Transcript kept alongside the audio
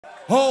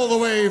all the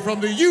way from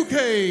the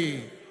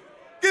UK.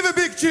 Give a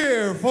big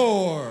cheer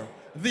for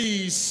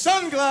the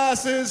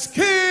Sunglasses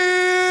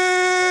Kid!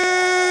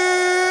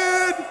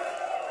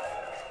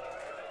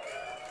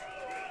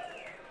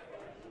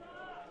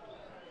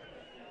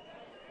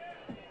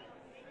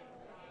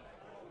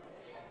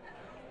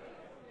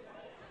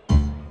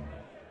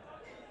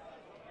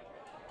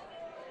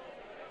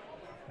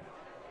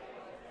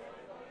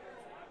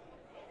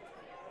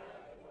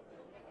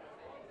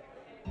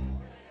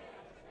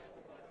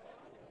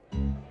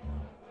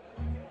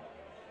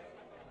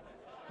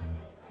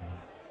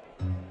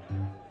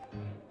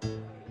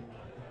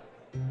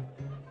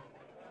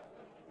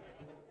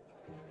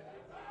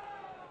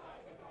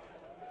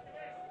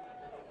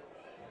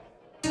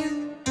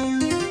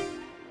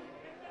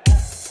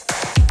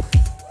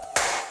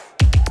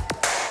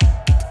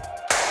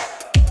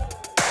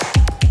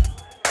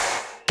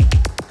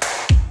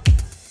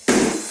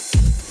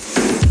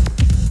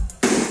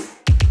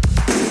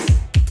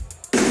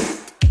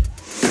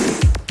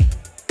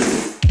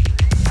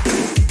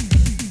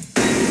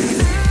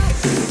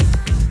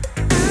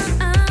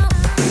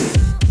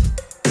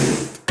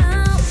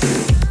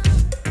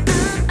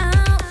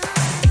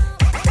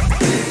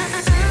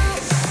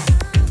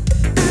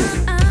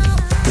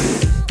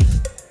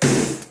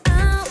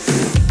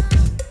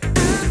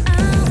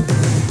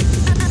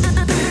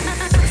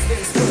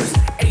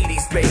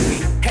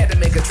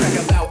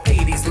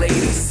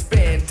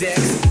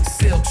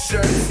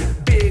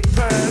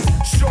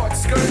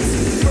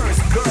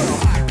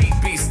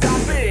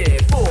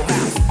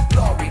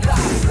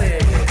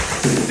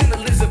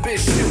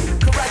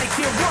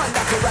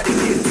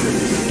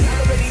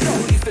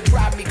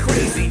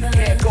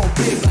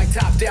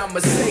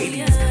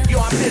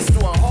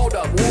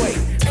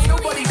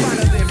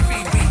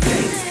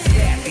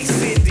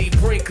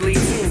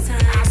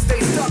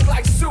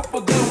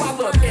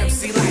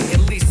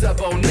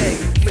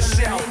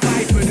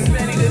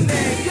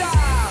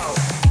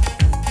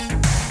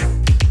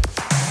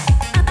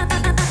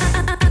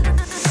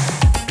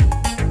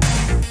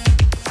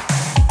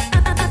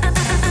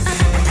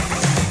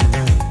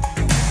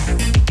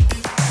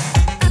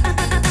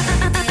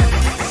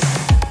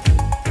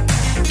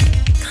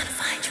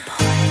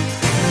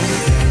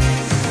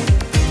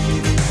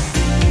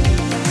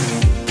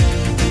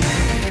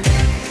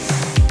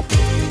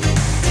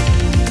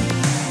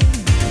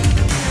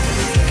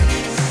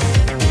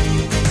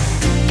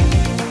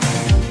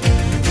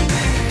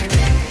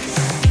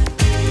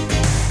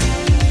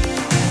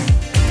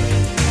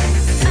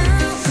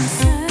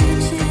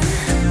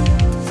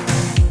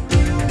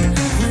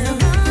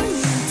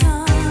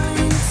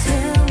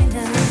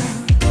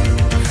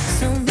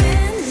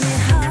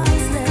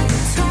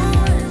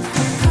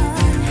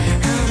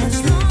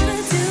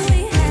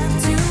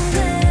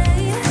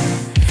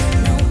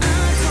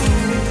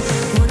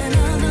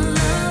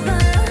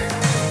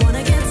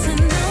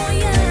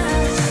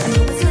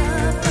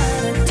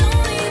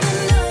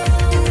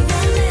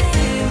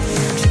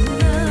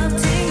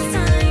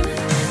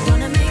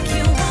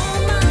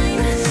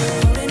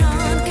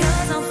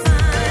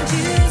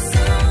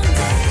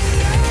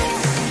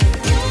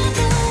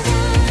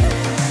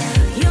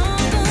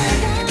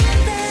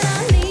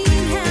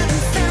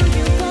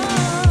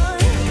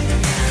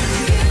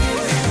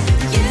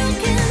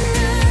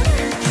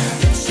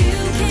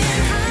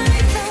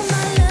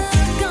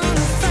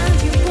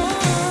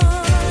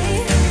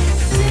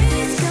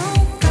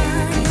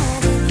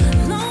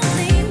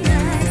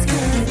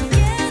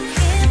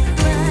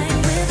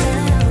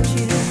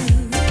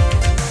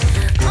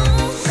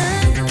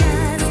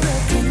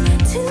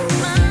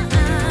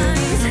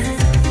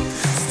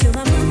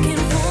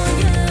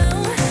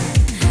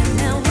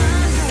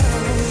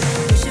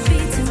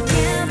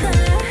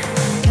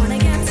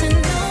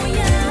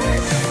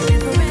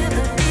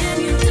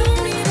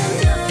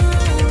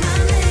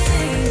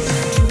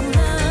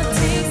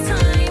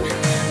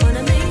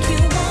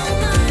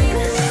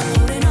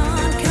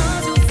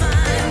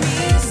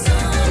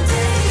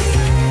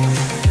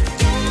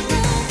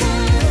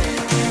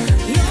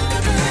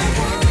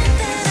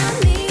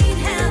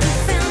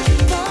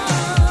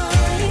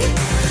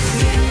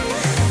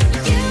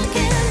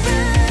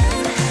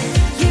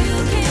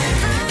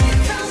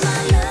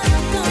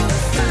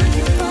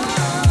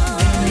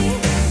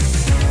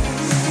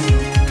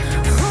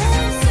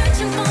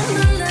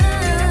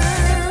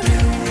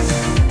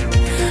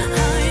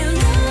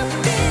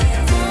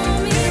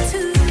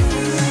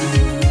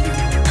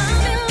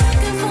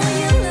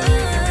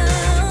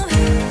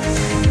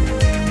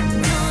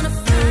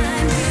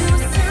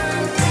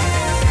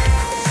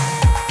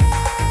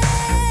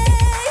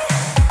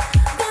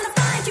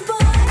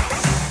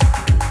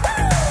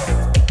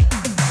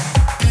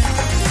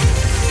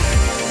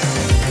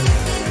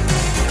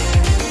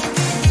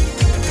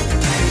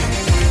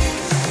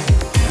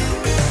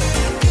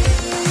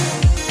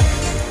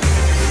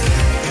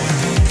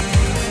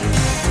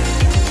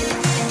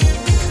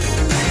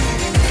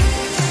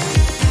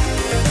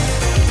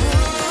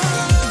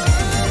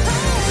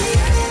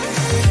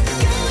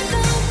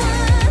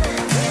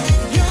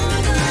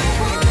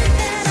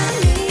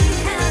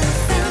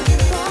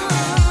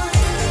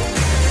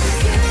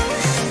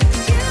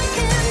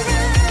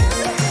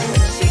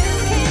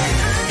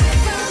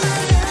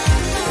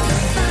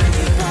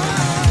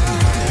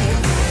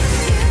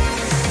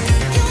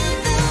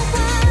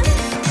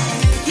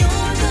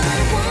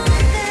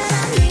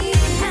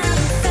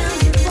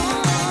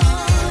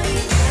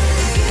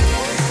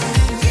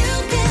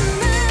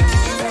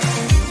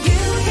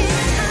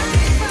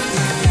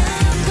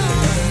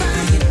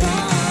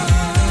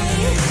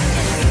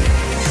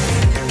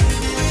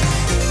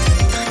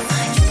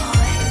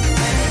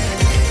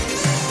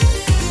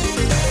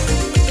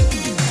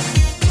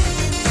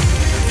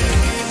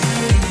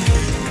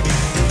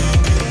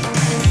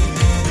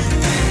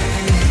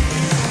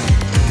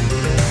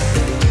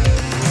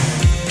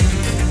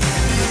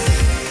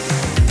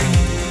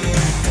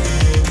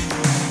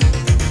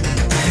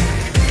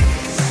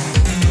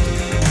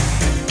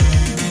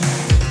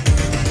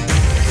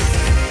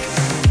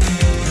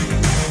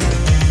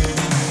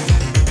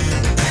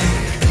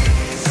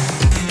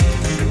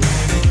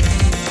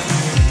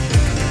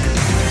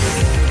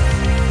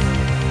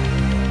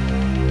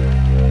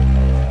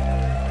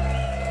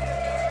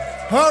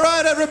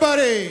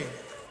 everybody,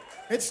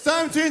 it's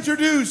time to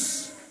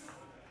introduce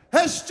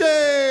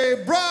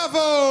Hesje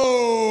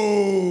Bravo!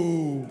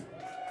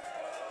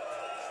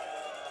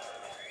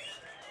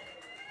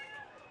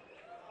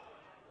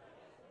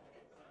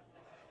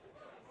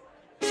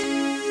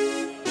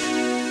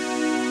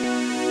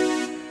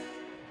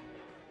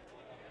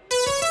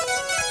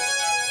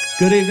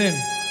 Good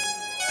evening.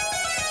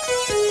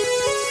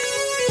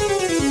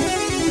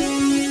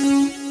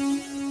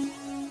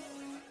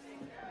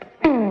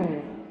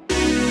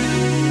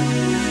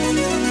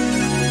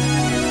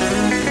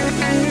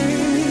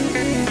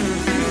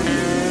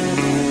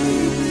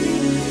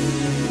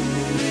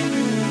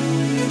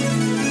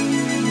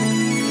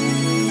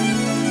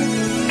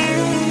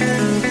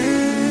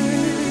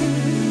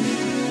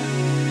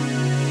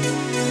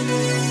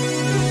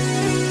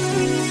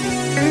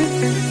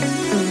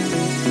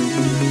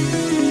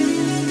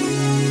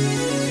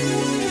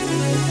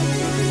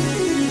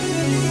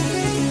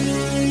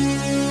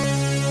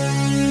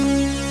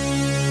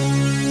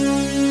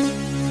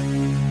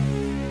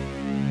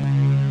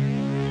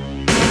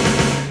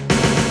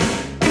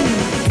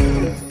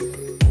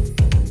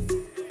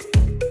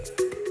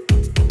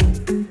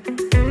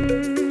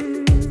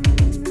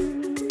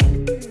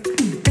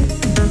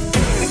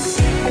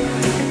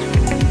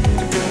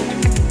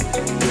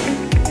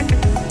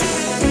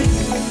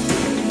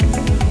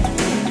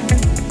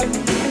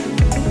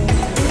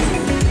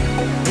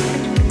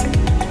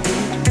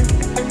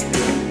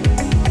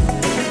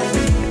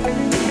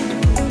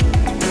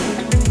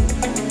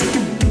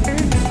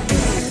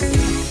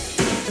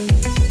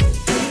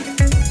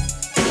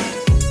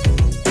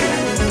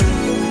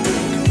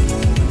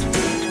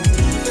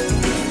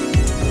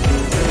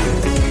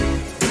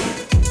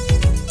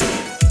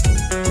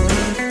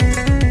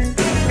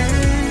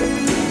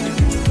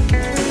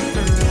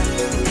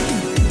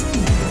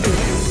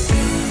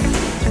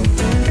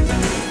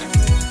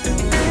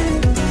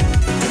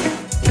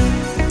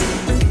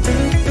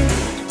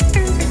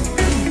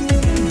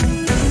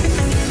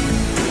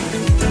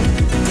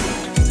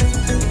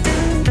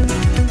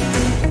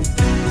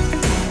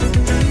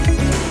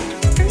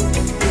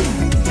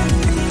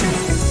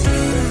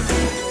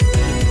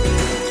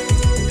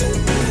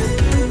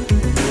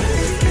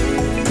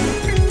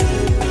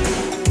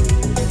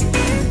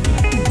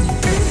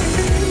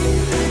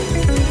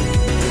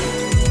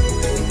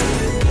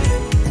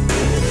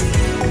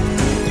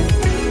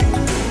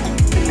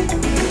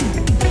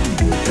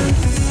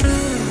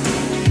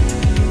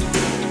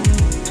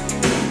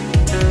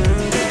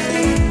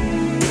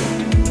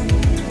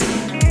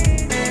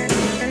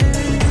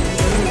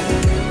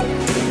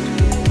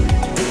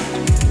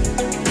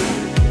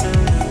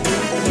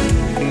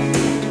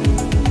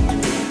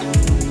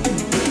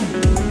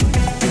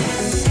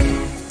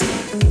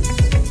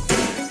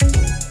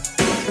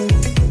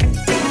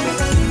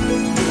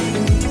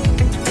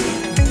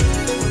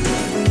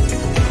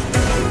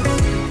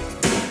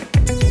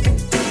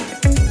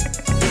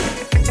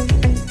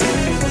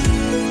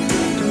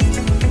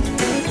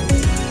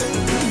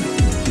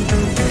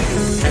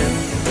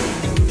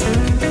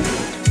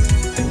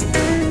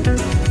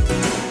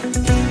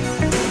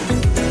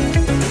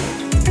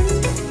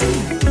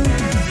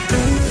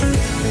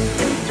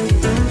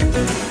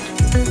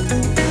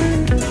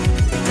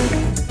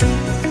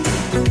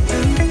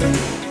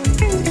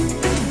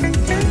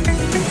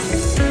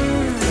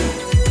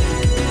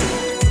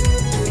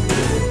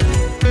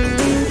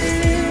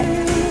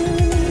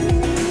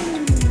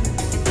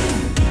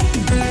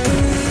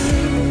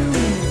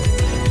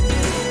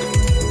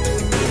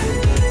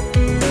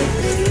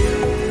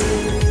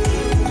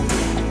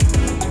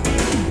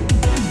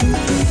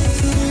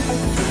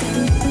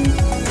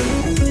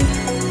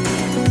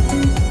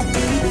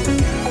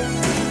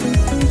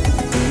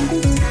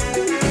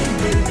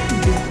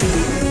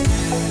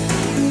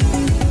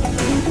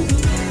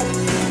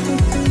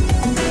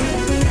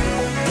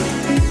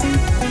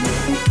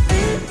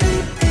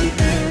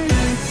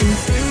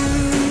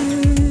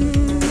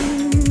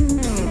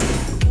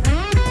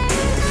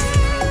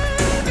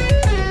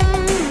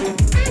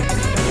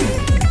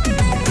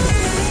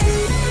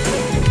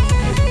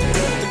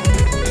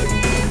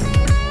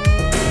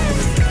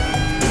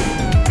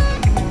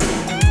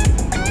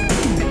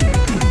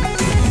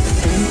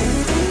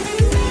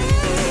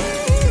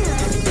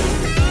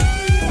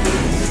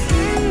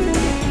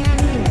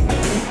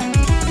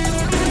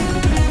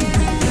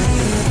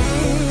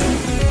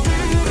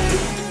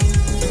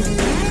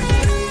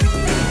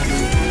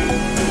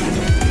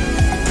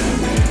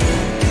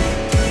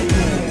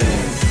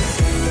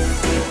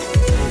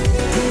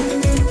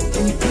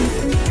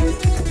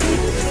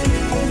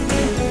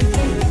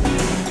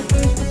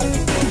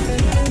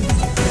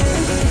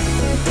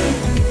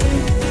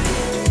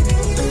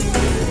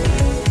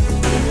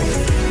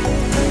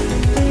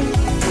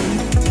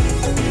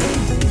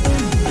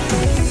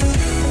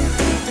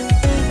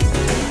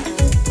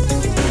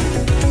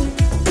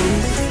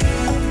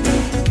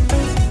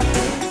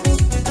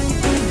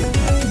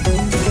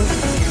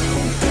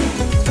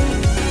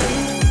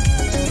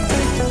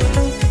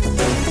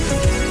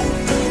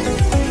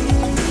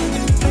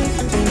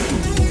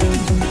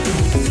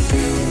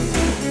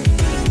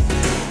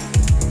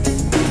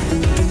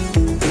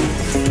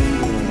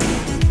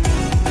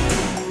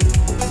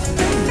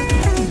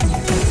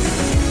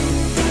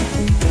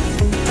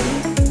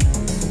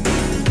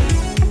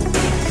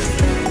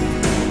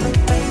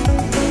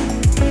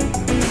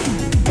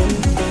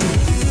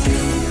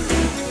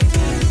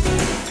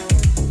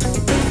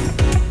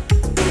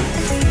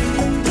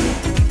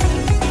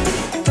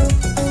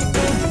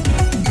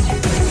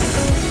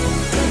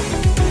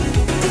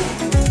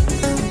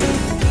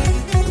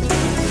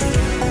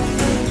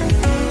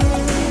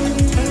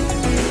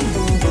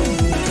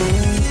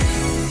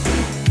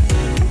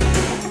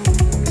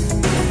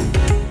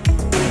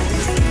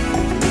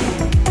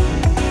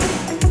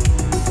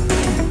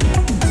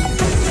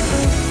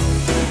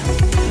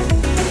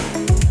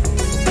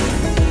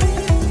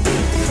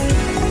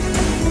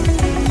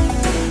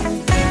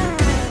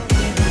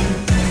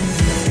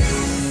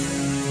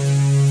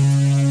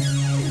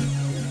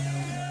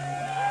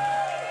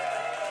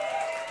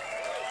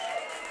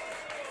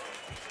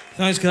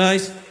 Thanks,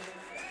 guys.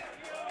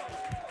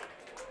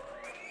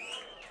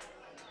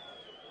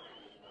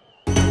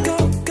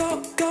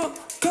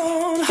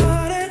 Go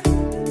harder.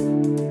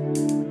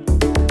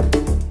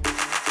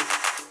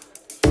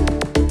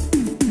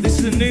 This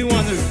is a new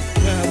one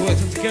that we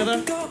worked on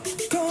together.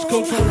 It's called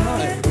Cold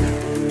Hearted.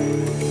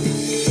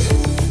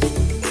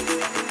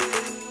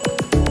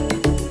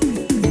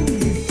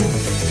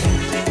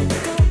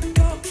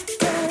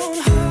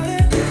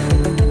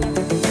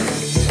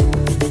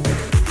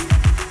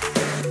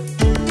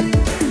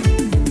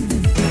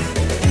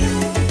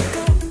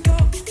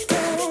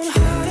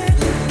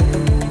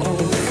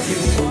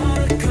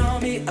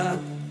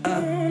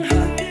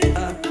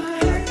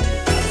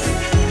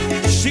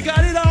 She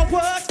got it all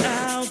worked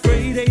out.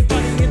 Grade A,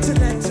 body,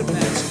 intellect to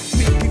match.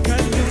 We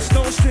can lose,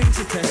 no strings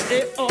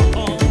attached.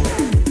 Oh.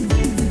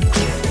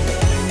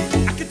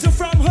 I can tell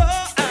from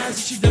her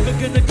eyes she's never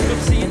gonna give up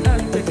seeing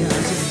other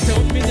guys. She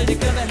told me that you're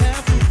gonna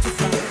have room to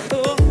find.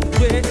 Oh,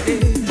 wait,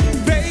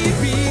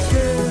 baby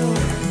girl.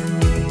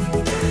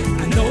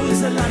 I know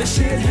there's a lot of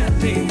shit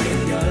happening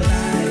in your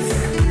life,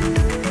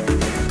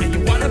 and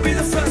you wanna be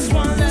the first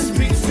one that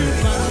speaks to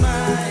my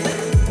mind.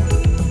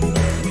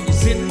 When you're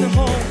sitting in the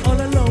hall all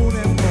alone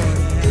and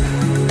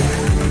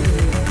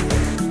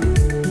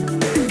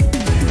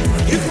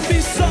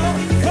so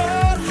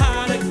cold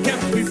hearted, can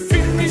we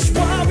finish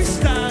while we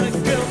started?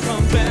 Girl,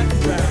 come back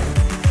around.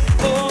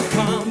 Oh,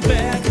 come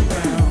back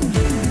around.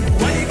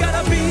 Why you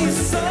gotta be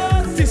so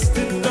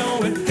distant,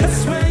 knowing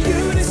that's when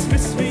you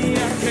dismiss me?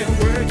 I can't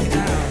work it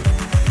out.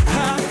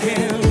 I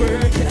can't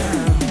work it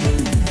out.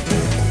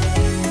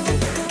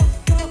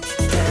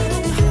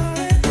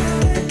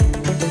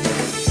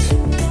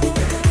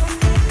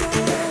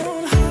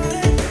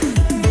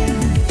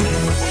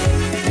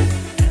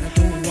 I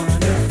don't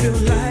wanna feel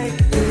like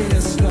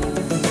this, no.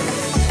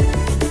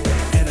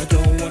 And I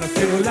don't wanna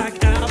feel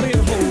like I've been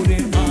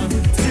holding on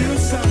to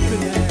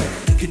something that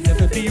could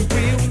never be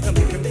real. I'm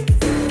looking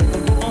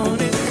on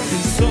it,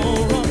 been so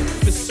wrong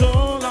for so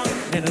long,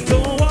 and I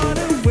don't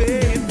wanna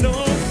wait no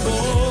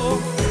more.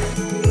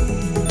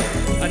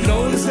 I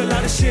know there's a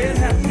lot of shit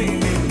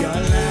happening in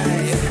your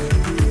life,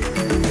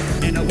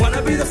 and I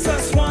wanna be the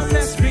first one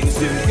that springs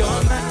to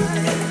your mind.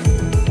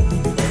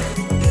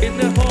 In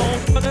the home,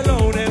 all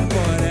alone and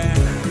for that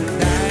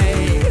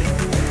night.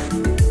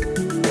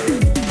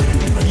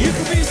 You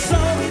can be so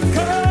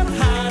cold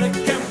hearted,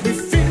 can we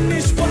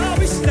finish while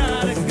we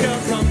started? Girl,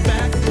 come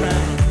back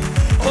around.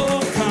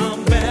 Oh,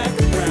 come back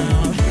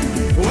around.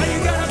 Why you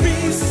gotta be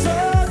so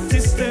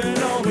distant?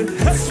 Oh, and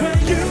that's when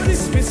you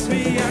dismiss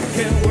me. I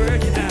can't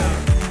work it out.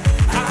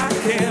 I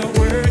can't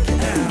work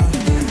it out.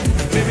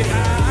 Baby, I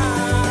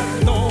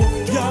know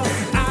your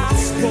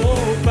eyes go,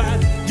 but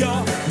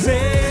you're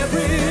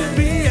tearing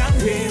me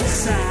up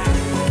inside.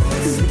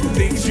 The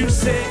things you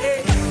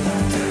say,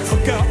 oh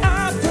girl, I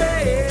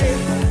pray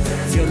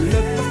you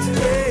look up to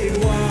me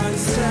one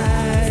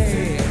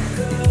side.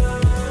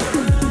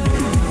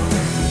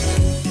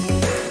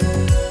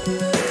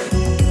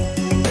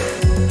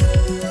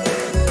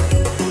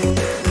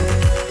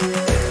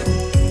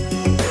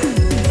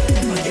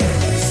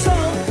 So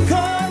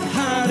cold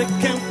hearted,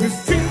 can we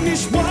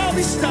finish while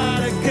we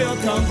started? Girl,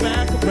 come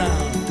back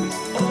around.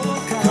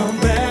 Come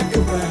back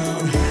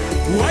around.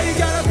 Why you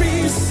gotta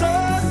be so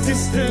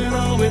distant?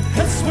 Oh, it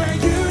hurts when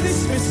you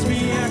dismiss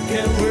me. I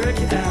can't work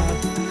it out.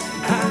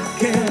 I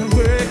can't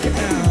work it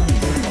out.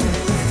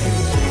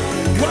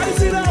 Why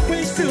does it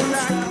always feel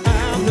like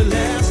I'm the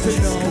last to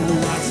know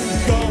what's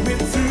going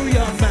through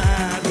your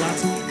mind?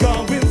 What's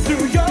going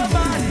through your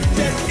mind?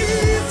 That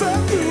even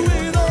through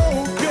it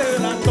all,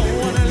 girl, I don't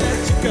wanna let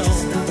you go.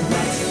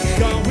 What's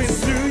going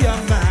through your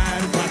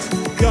mind? What's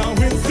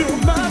going through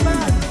my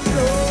mind?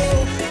 No.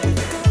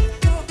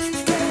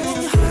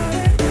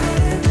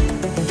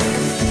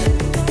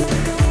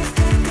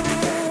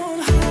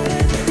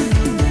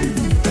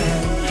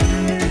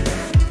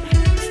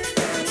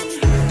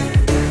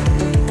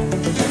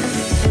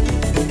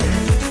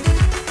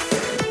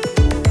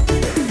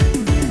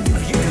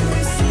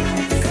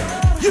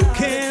 You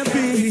can't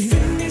be,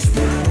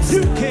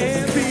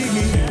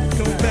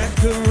 come back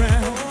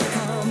around,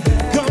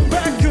 girl.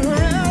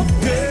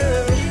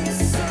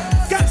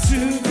 Got to be,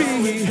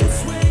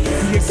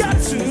 you got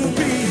to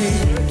be.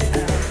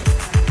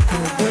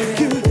 Can't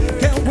work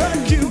you up, can't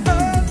work you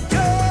up,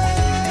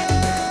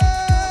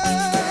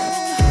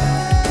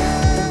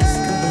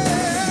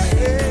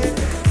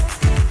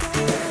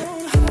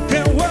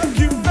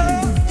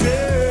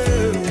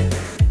 girl.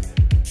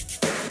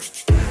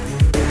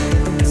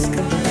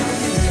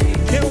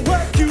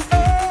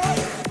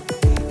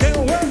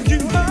 Can't work you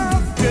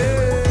up,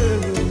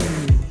 girl.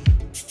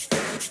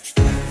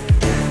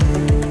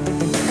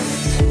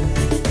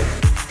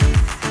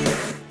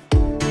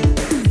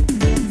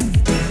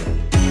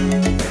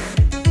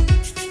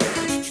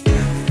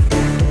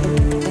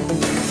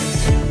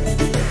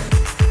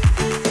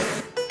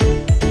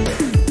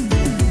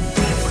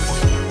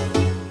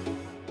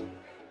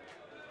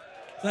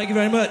 Thank you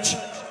very much.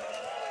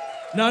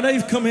 Now, I know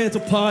you've come here to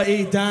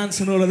party,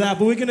 dance, and all of that,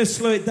 but we're going to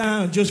slow it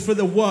down just for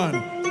the one.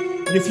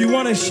 And if you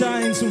want to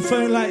shine some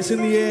phone lights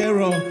in the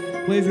air or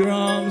wave your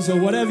arms or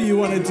whatever you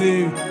want to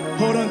do,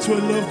 hold on to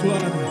a loved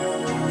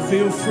one.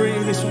 Feel free.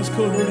 This one's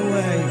called Run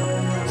Away.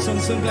 It's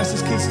on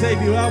Sunglasses Kids'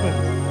 debut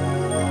album.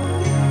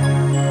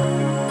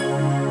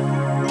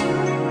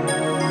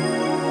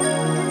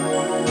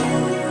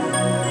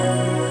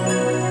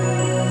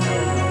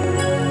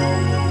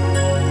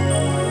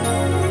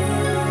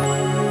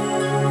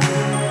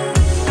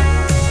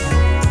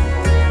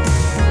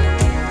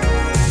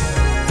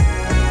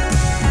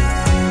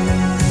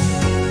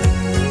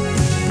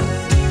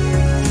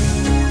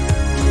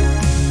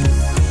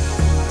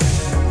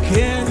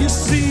 Can you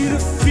see the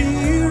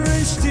fear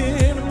etched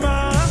in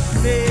my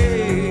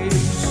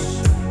face?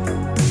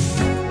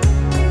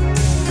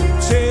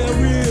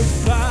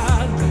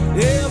 Terrified,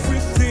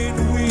 everything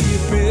we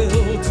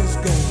built is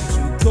going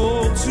to go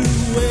to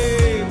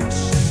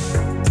waste.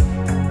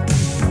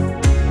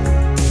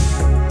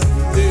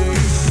 They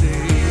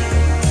say,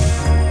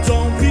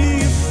 don't be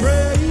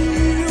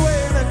afraid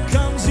when it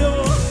comes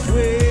your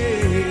way.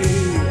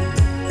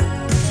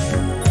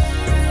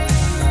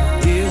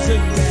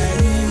 Isn't that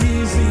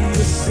easy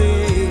to say?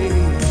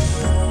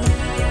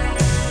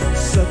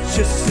 Such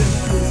a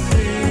simple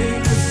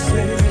thing to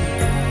say.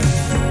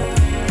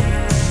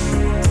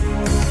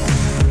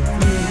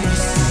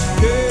 Please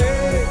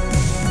stay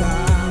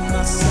by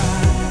my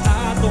side.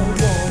 I don't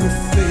want to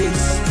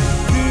face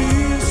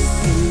this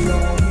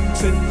alone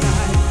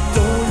tonight.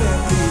 Don't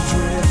let me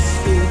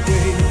drift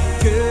away.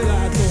 Girl, I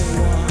don't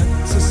want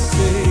to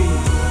say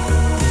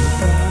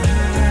goodbye.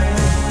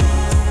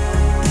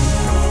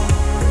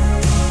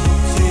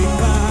 Take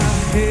my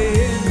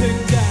hand and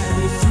guide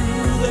me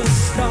through the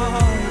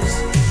stars.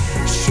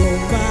 Show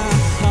my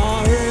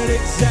heart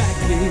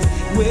exactly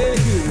where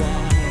you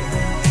are.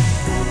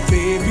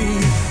 Baby,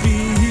 be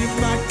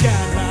my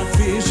guide, my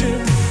vision.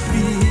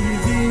 Be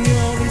the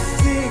only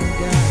thing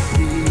I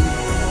need.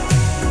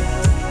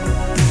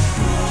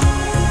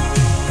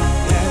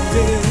 And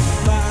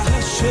if I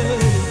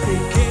should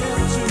begin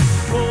to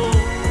fall,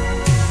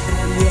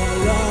 your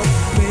love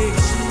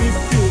makes me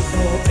feel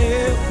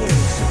forever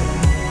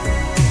small.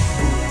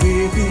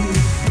 Baby,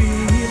 be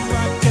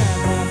my guide,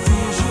 my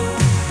vision.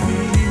 Be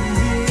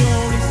the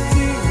only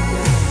thing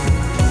I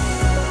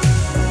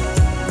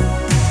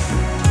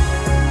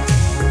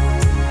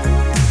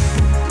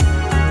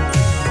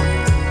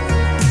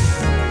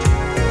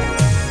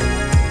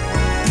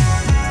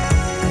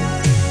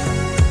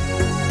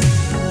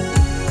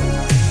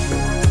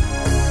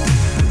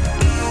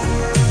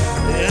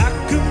I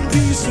can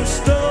be so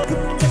stubborn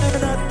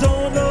and I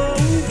don't know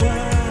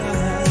why.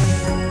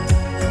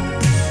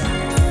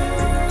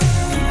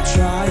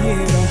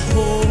 Trying to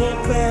hold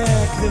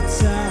back the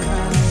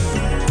time.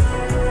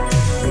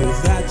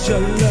 Without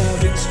your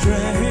loving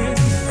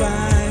strength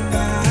by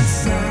my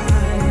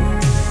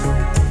side.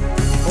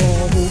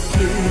 Oh,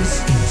 please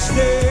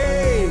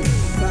stay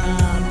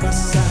by my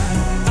side.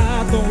 I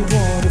don't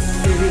want to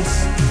face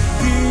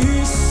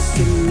this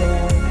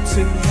alone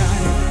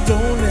tonight.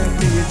 Don't let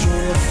me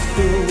drift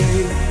away.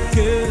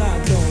 Girl, I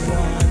don't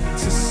want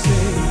to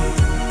say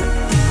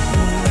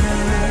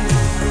goodnight.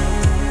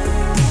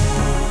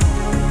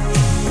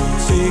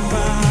 Take my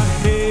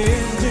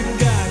hand and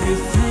guide me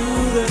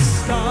through the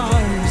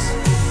stars.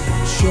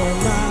 Show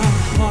my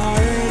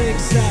heart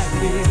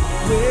exactly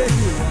where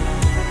you are.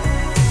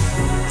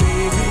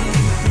 Baby,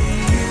 be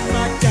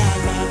my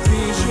guide, my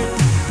vision.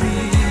 Be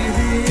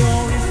the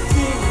only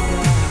thing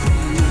I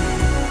need.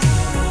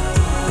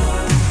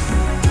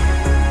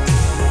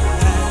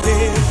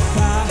 And if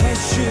I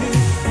should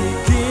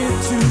begin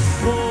to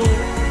fall,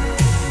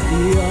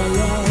 your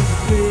love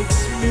makes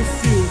me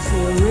feel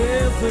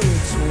forever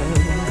torn.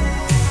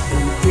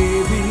 Oh,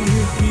 baby,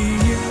 be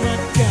my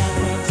guide,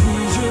 my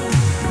vision.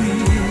 Be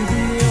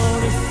the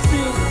only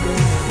thing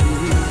I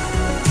need.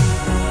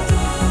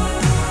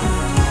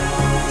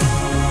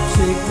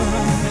 Take my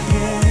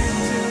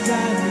hand and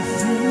guide me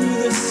through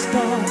the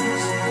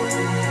stars.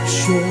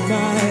 Show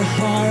my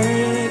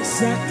heart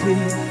exactly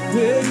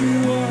where you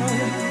are.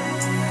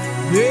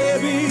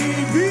 Baby,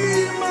 be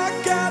my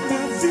guide,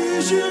 my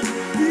vision.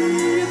 Be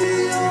the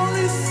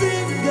only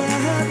thing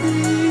I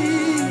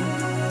need.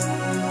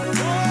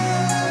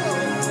 Oh,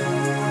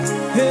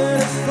 and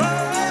if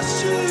I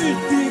should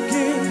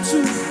begin to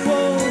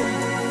fall,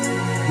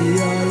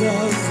 your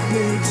love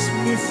makes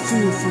me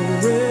feel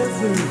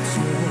forever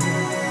torn.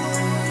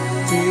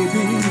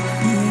 Baby,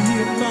 be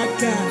my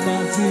guide, my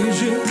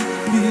vision.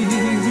 Be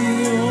the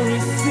only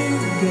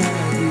thing I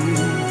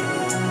need.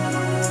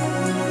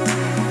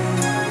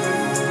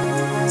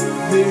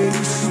 They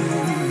say,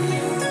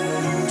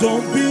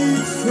 don't be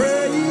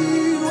afraid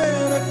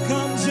when it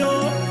comes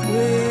your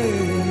way.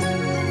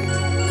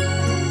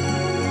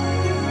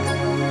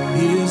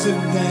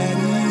 Isn't that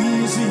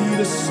easy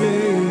to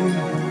say?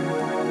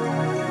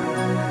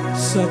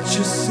 Such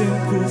a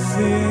simple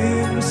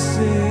thing to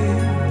say.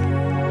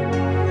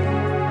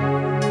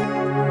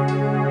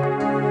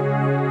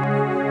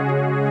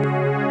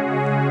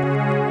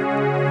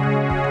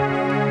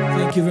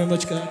 Thank you very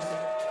much, guys.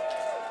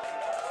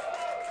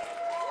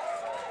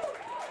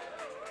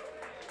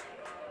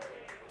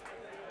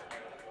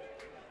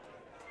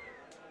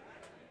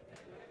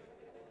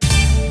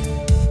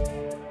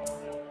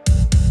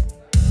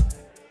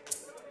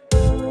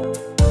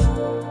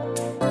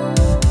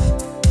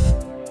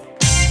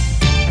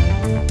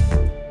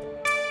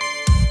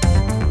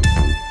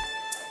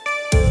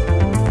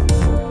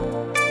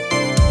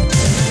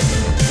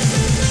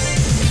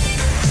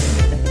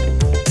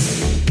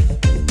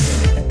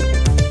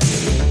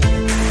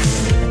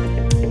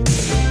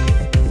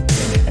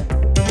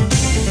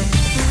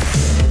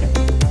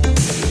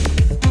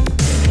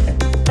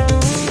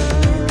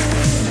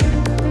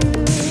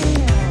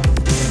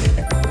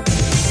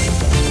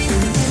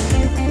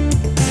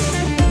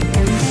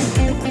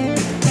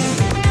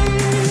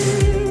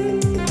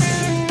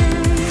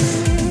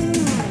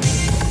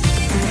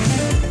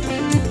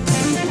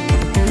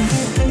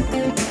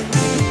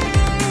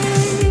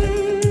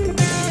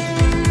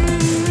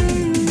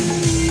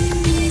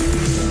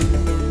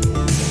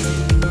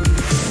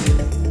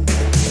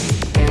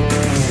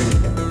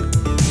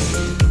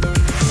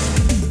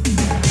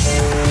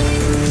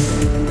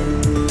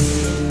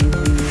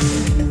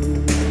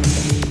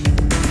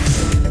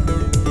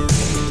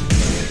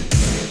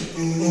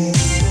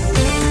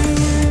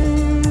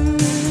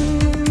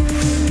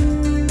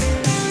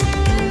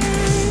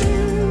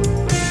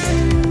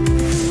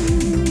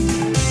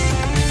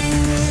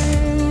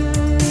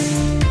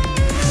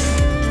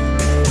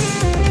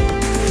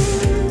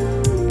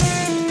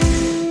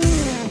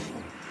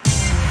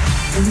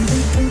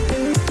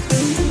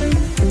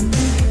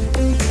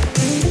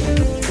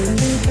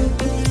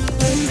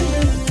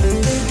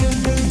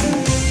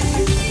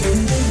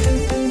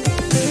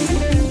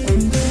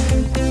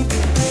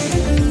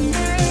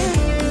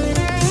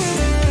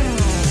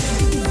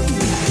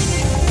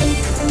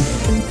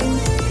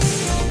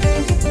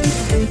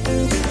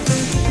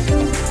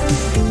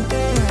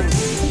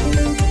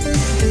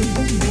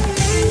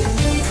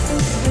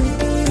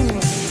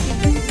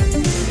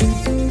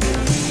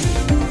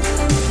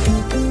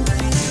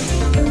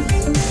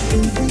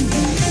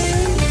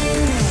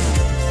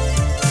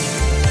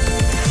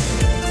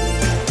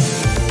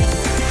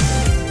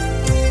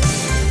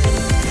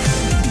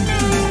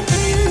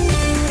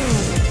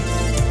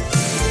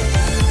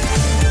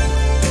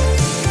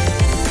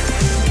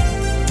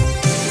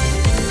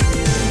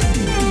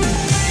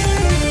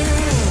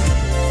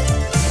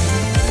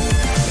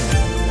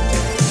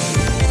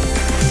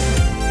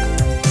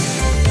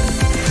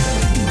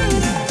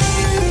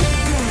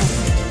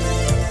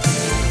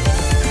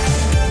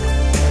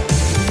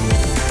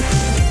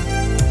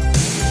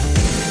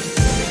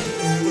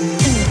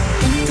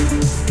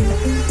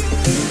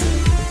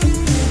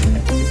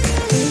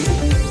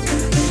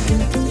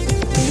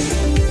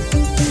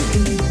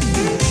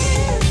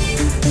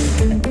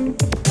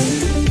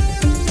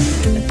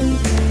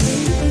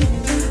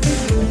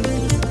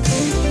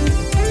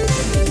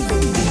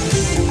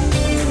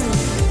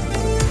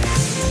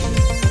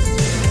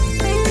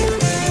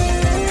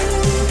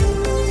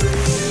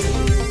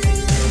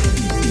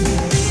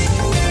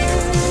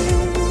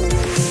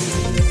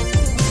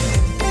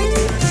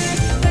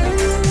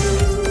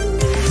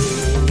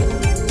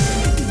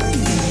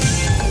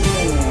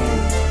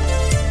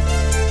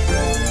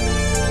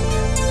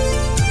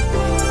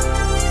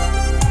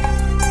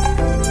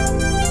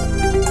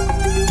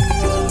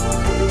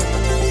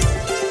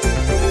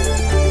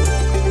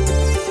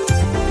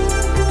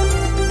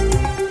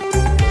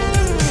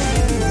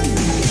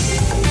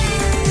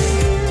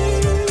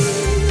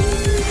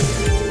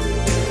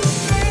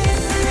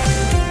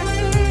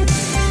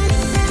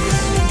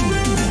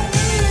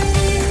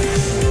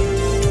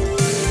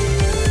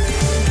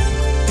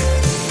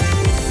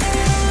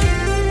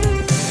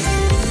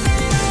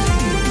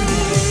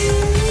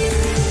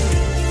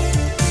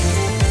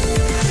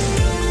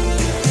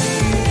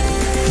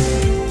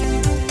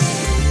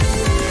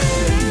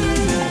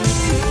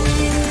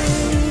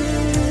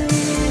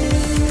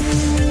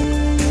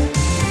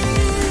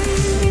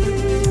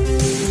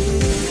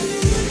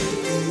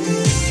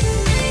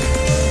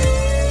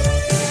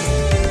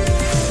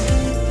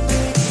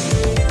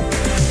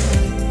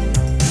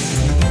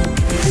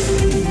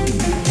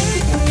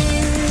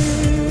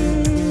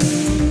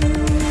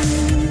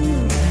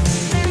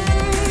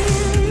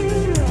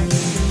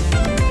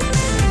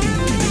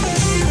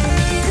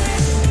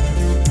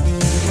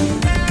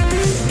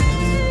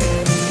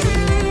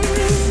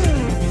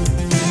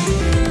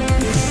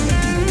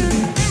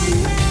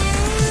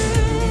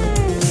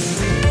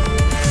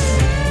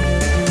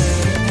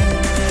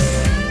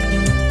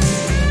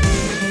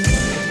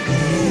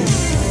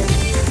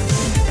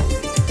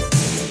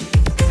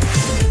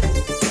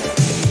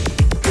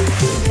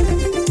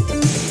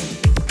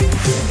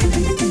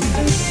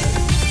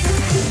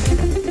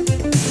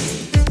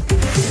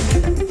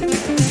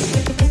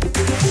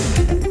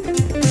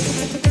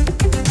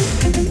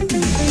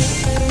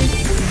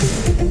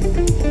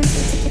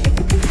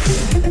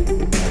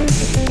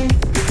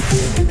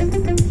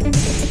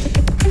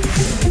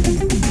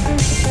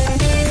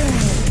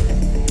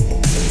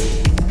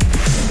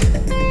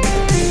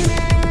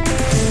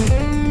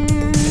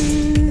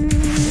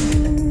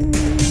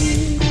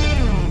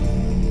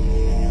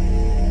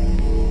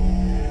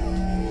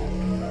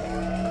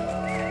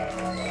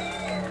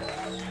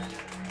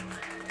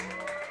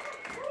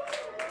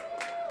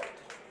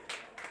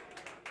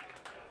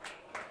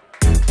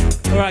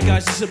 Alright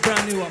guys, this is a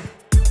brand new one.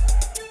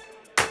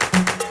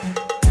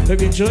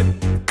 Hope you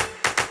enjoy.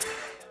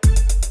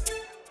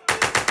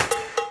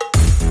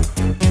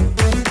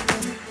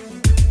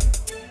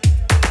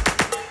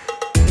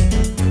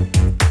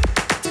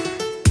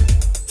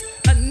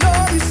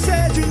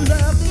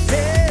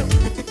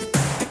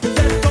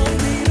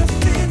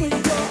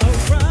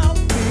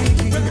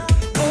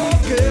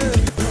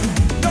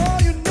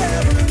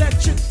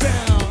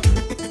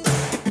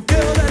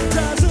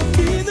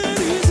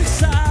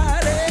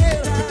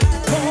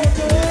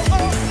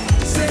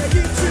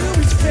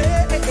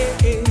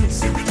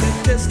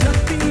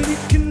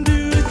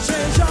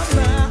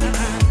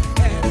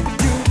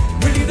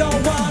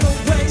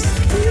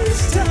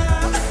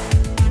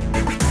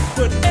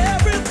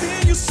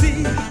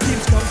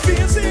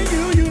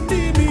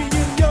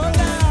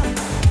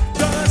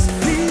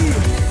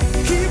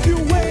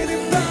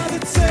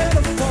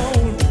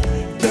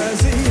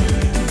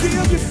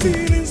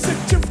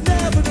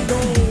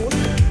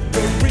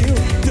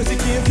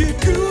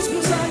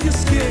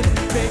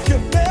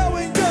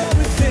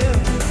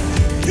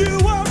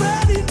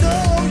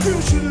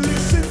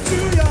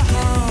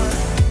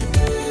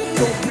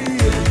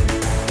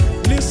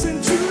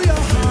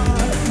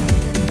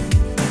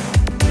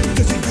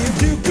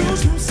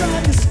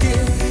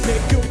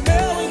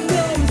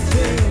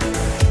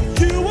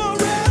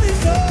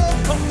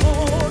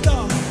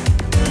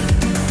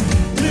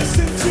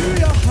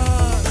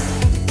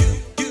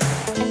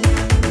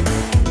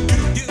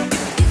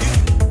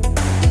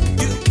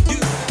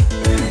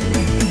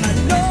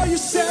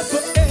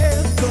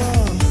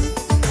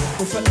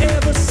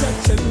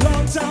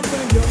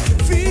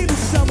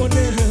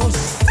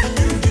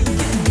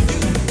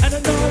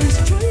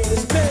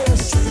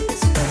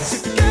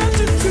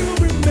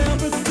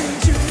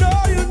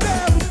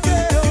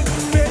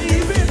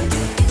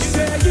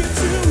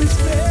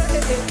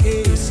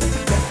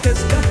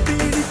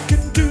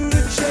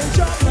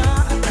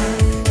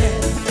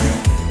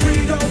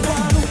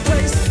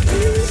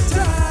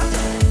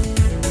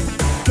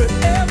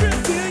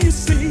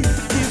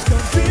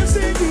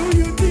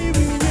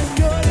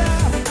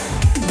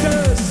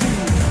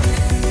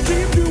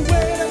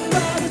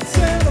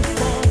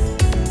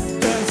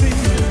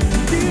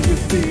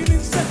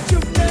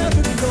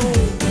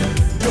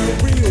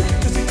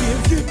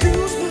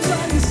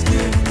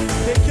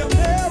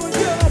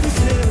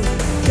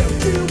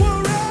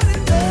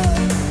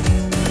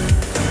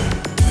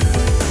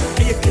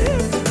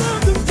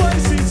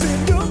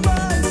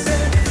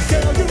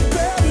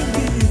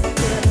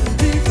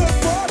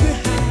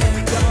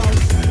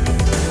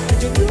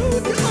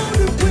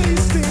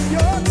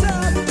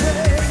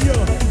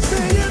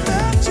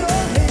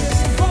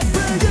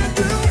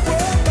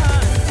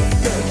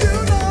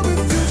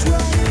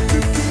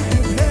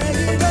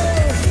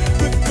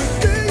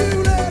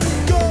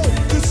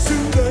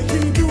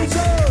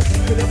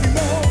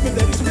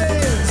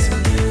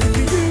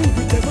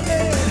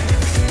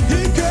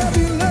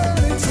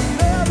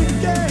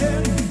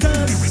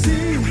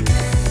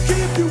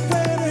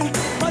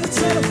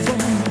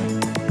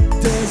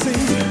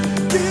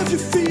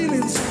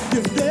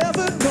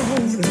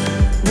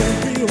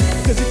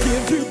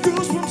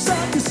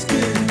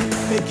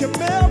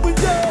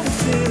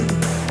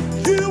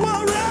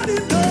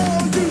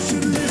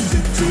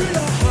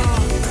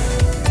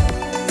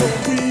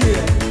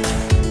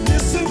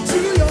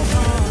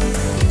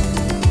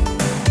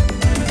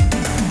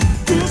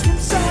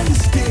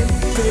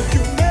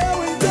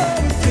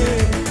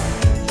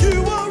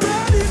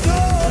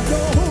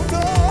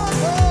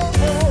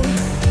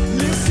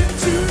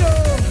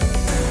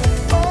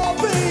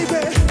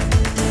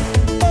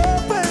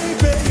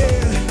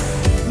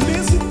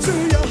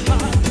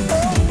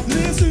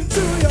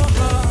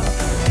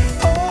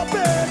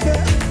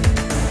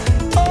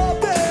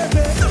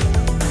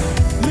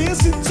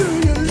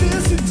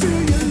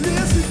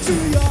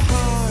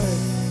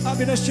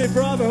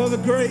 Bravo, have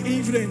a great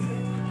evening.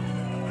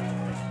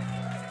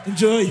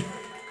 Enjoy.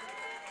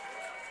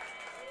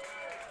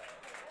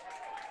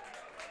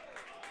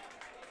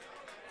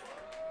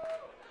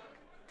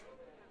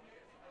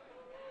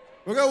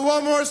 We got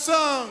one more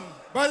song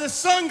by the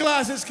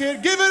Sunglasses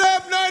Kid. Give it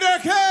up, Night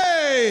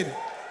Arcade!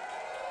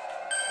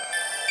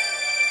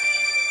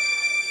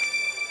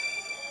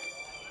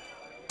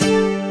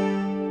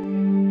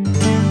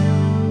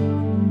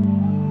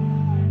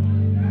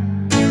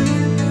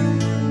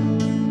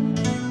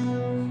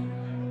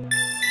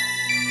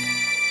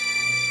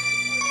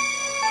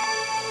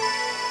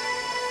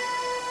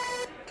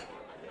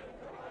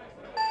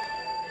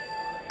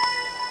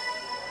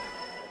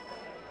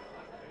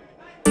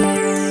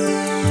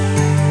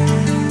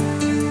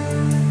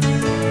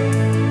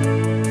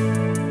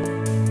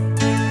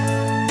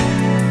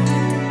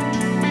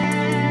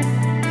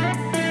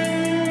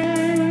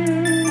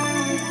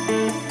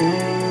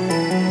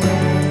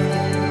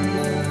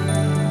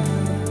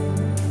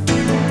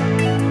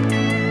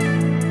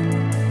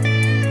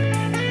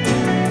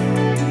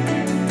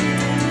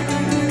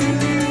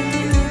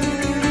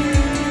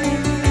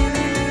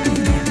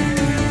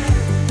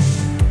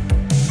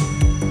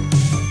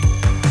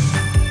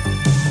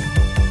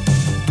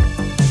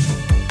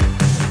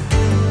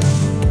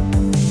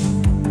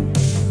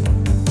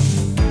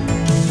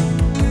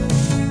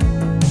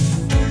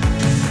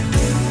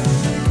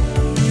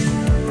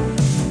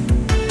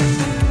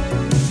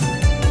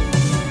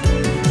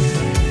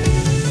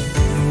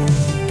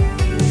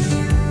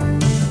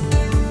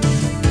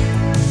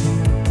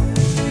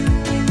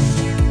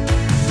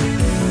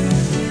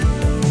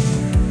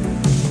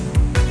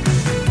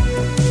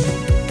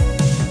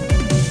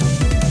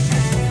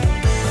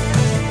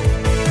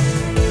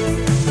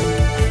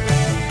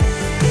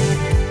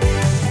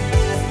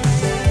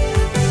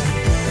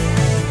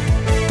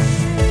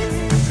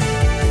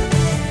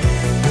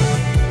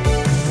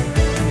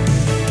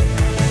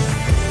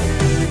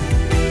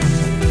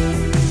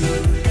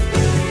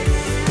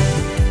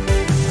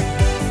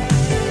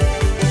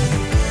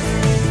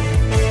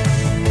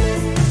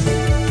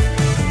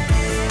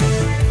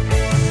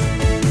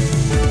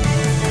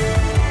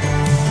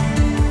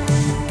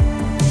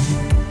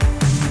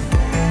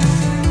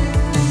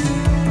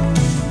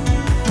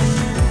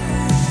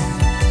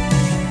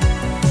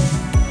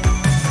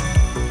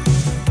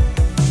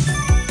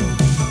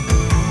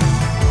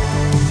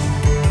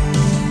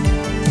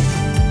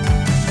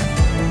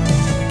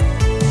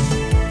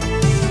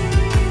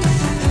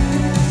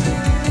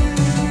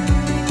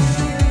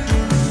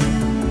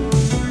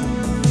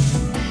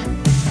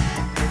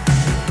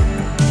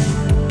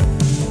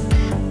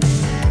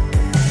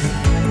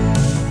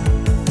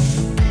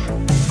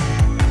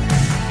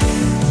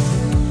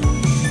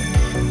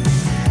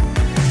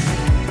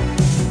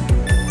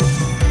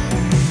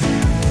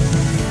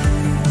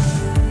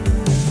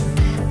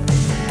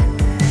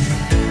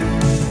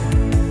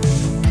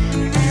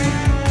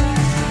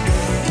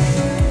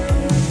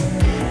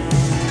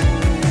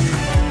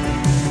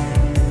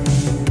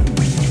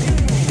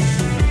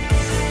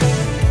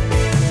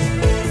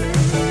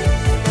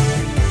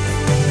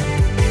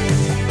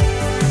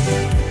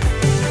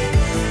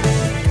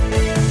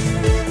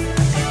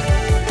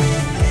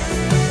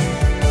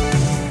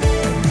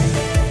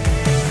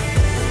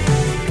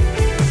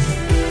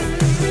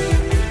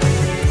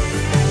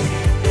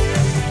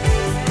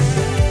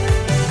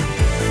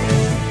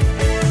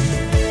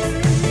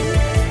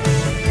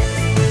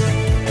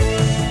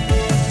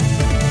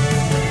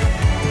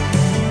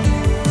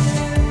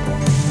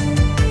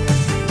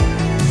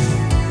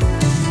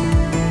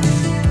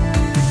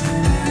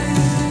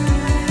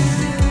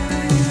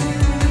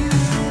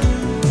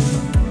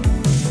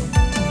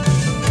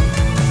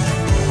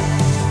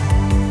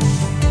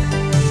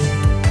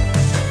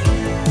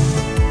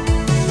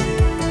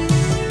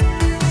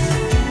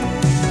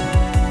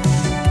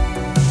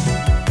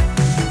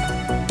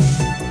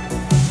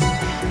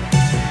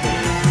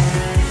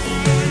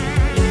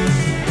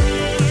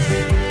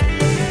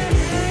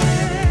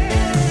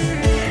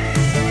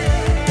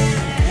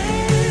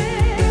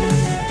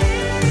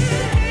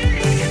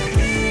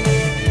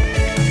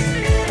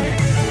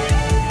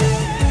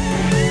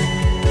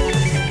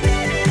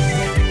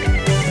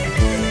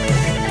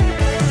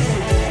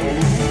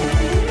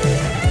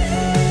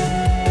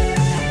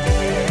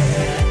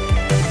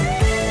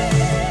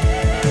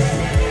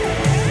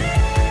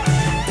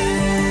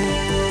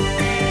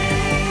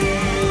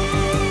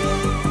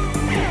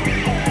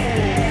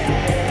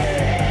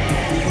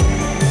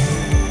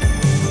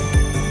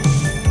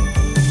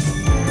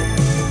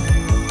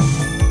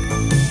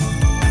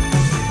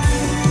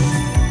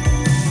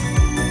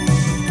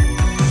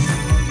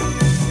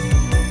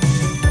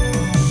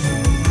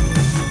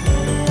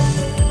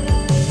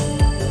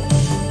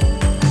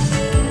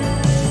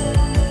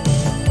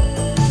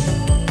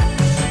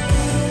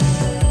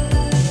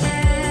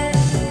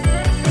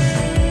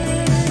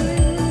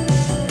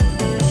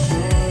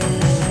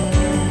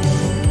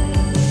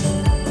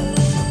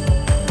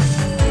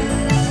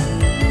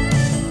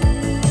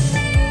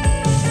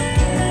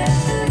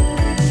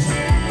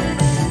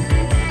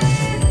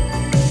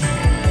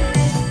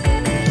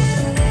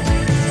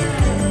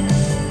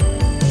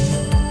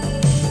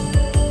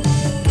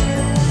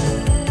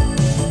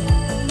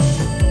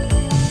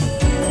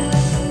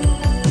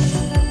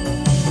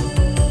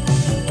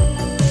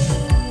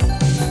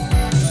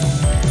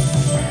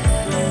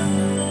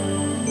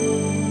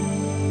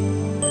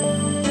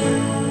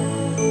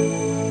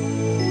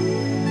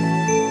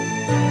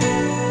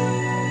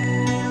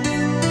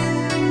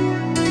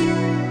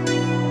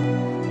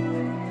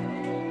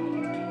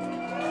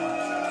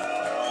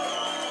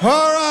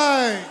 All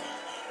right.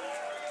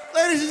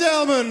 Ladies and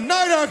gentlemen,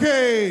 Night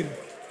Arcade.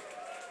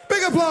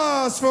 Big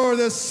applause for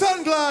the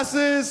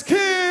Sunglasses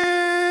Kid.